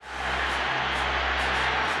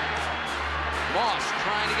Moss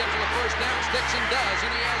trying to get to the first down. Dixon does, and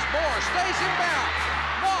he has more. Stays inbound.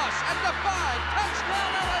 Moss at the 5.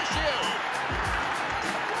 Touchdown LSU.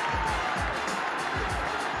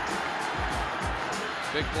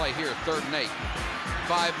 Big play here, 3rd and 8.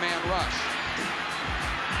 5-man rush.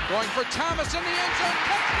 Going for Thomas in the end zone.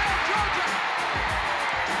 Touchdown, Georgia.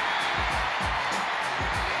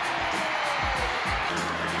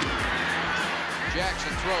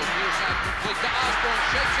 Jackson throws near side complete to Osborne.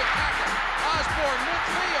 Shakes it, tackle. Osborne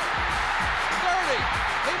midfield. 30.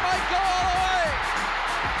 He might go all the way.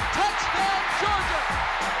 Touchdown, Georgia.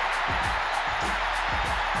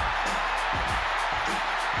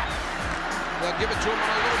 They'll give it to him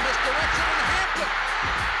on a little misdirection in Hampton.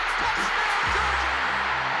 Touchdown, Georgia.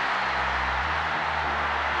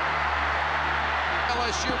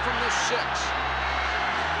 LSU from the 6.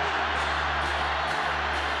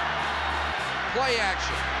 Play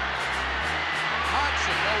action.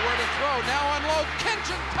 Hodgson, nowhere to throw. Now unload.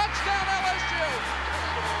 Kinchin, touchdown LSU.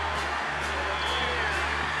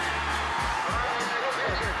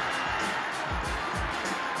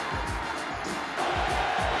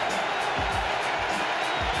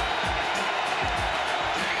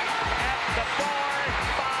 At the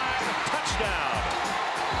 4-5 touchdown.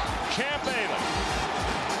 Champ Bailey.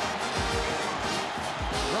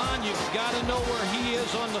 Ron, you've got to know where he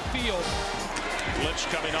is on the field. Blitz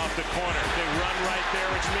coming off the corner. They run right there.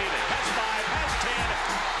 It's needed. Has 5, has 10.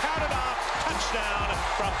 Counted off. Touchdown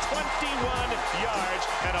from 21 yards.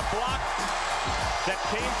 And a block that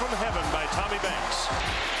came from heaven by Tommy Banks.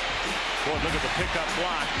 Boy, look at the pickup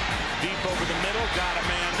block. Deep over the middle. Got a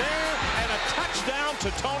man there. And a touchdown to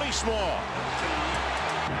Tony Small.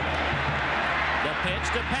 The pitch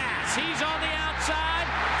to pass. He's on the outside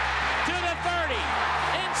to the 30.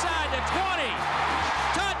 Inside the 20.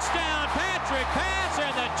 Touchdown, Patrick Pass,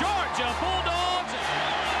 and the Georgia Bulldogs.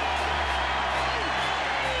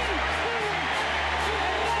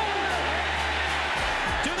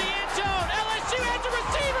 To the end zone. LSU has a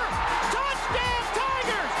receiver. Touchdown,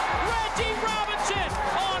 Tigers. Reggie Robinson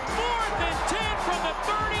on 4th and 10 from the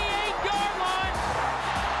 38-yard line.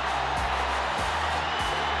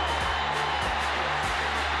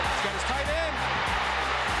 He's got his tight end.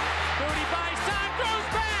 Moody buys time, throws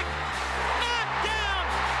back. Knocked down.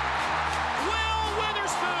 Will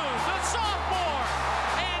Witherspoon, the sophomore.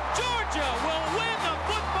 And Georgia will win the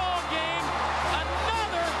football game.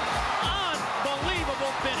 Another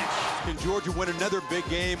unbelievable finish. Can Georgia win another big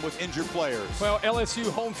game with injured players? Well, LSU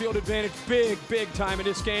home field advantage, big time in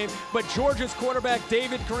this game. But Georgia's quarterback,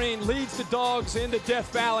 David Green, leads the Dogs into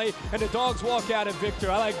Death Valley, and the Dogs walk out in victory.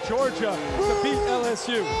 I like Georgia to beat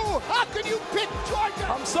LSU. Ooh, how can you pick Georgia?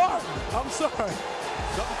 I'm sorry.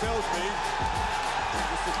 Something tells me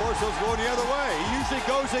Mr. Corso's going the other way. He usually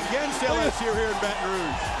goes against LSU here in Baton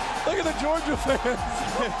Rouge. Look at the Georgia fans.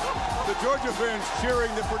 The Georgia fans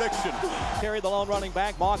cheering the prediction. Carry the lone running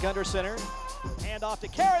back, Mock under center. Hand off to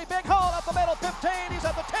Carey, big hole up the middle, 15, he's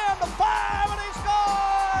at the 10, the 5, and he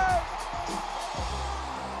scores!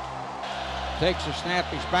 Takes a snap,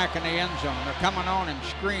 he's back in the end zone. They're coming on and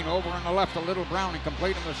screen over on the left, a little Browning,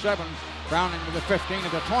 complete in the 7. Browning to the 15, to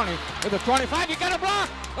the 20, to the 25. You got a block!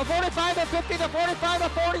 The 45, the 50, the 45, the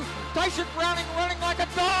 40. Tyson Browning running like a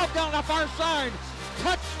dog down the far side.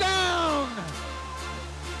 Touchdown!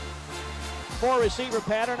 4-receiver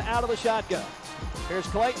pattern out of the shotgun. Here's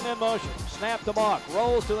Clayton in motion. Snap to Mock.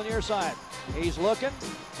 Rolls to the near side. He's looking,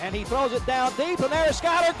 and he throws it down deep, and there's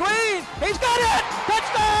Skylar Green. He's got it!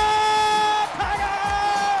 Touchdown!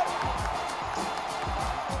 Tigers!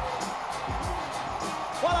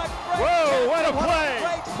 What a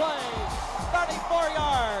great play! 34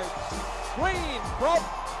 yards. Green broke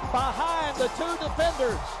behind the 2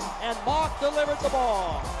 defenders, and Mock delivered the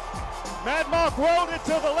ball. Mad Mock rolled it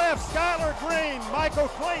to the left. Skylar Green, Michael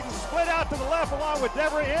Clayton split out to the left along with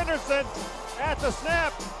Devery Henderson. At the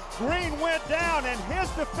snap, Green went down and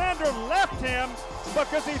his defender left him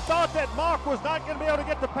because he thought that Mock was not going to be able to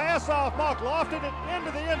get the pass off. Mock lofted it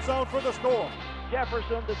into the end zone for the score.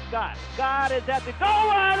 Jefferson to Scott. Scott is at the goal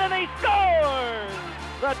line and he scores!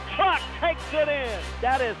 The truck takes it in.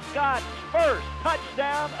 That is Scott's first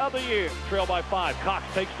touchdown of the year. Trail by 5. Cox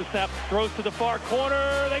takes the snap, throws to the far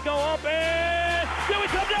corner. They go up and do we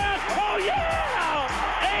come down? Oh yeah!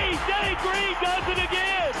 A.J. Green does it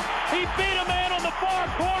again. He beat a man on the far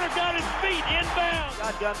corner, got his feet inbound.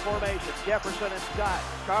 Shotgun formation. Jefferson and Scott.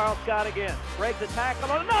 Charles Scott again. Breaks the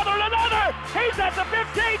tackle. Another! He's at the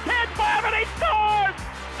 15, 10, 5, and he scores!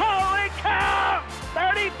 Holy cow!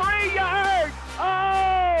 33 yards!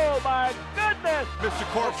 Oh my goodness! Mr.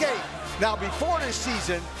 Corso. Okay, Now, before this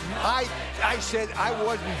season, I said I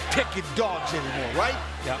wasn't picking dogs anymore, right?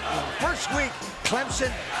 Yeah. First week,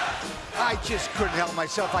 Clemson, I just couldn't help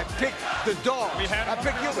myself. I picked the dogs. I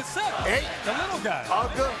picked you. Hey, the little guy.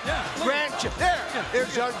 Uga, grandchildren.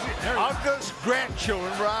 There's there Uga's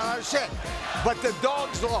grandchildren were on our set. But the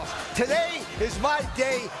dogs lost. Today is my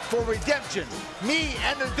day for redemption. Me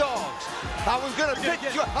and the dogs. I was gonna pick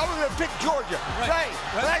Georgia. Right.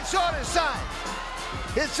 But I saw the sign.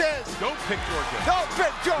 It says, Don't pick Georgia. Don't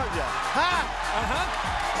pick Georgia. Huh?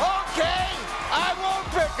 Okay. I won't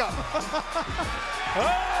pick them.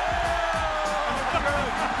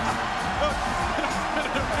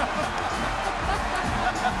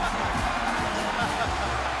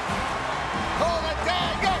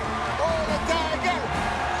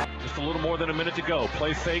 Just a little more than a minute to go.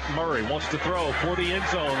 Play fake. Murray wants to throw for the end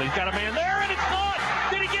zone. He's got a man there, and it's caught.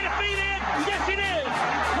 Did he get a feed in? Yes, he did.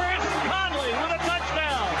 Chris Conley with a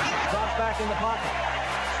touchdown. Drops back in the pocket.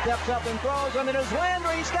 Steps up and throws. And it is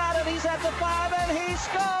Landry. He's got it. He's at the 5, and he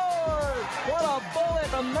scores. What a bullet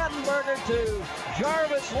from Mettenberger to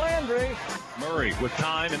Jarvis Landry. Murray with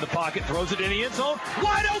time in the pocket. Throws it in the end zone.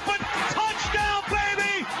 Wide open. Touchdown,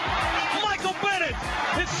 baby. Michael Bennett,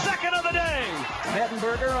 his second of the day.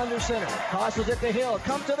 Mettenberger under center. Tosses it to Hill.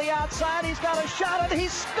 Comes to the outside. He's got a shot, and he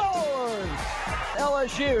scores.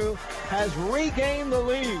 LSU has regained the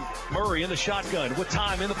lead. Murray in the shotgun with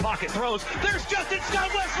time in the pocket. Throws. There's Justin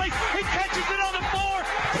Scott Wesley. He catches it on the floor.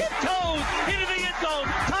 Tiptoes into the end zone.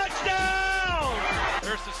 Touchdown.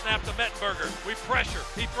 There's the snap to Mettenberger. We pressure.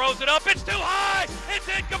 He throws it up. It's too high. It's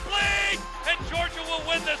incomplete. And Georgia will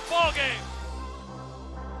win this ball game.